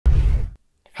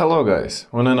Hello guys,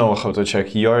 wanna know how to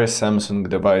check your Samsung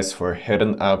device for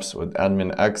hidden apps with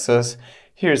admin access?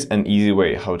 Here's an easy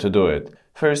way how to do it.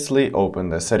 Firstly, open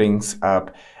the Settings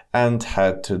app and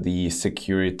head to the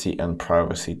Security and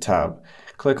Privacy tab.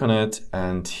 Click on it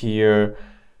and here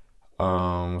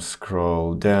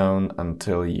scroll down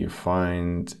until you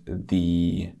find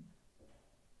the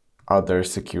other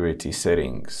security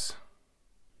settings.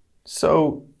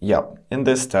 So, in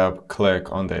this tab,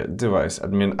 click on the Device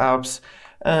Admin Apps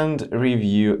and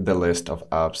review the list of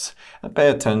apps. And pay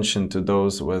attention to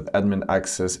those with admin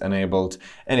access enabled,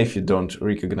 and if you don't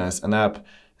recognize an app,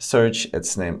 search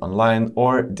its name online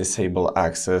or disable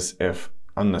access if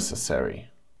unnecessary.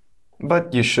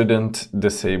 But you shouldn't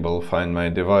disable Find My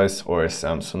Device or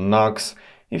Samsung Knox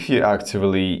if you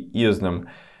actively use them.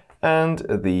 And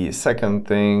the second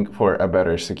thing, for a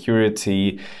better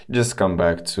security, just come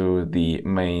back to the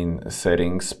main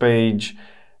settings page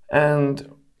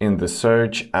and in the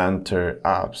search, enter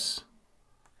apps.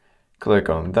 Click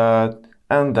on that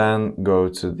and then go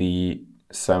to the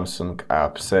Samsung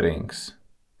app settings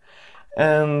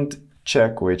and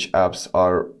check which apps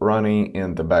are running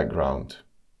in the background.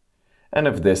 And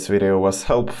if this video was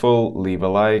helpful, leave a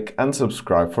like and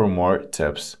subscribe for more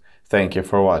tips. Thank you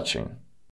for watching.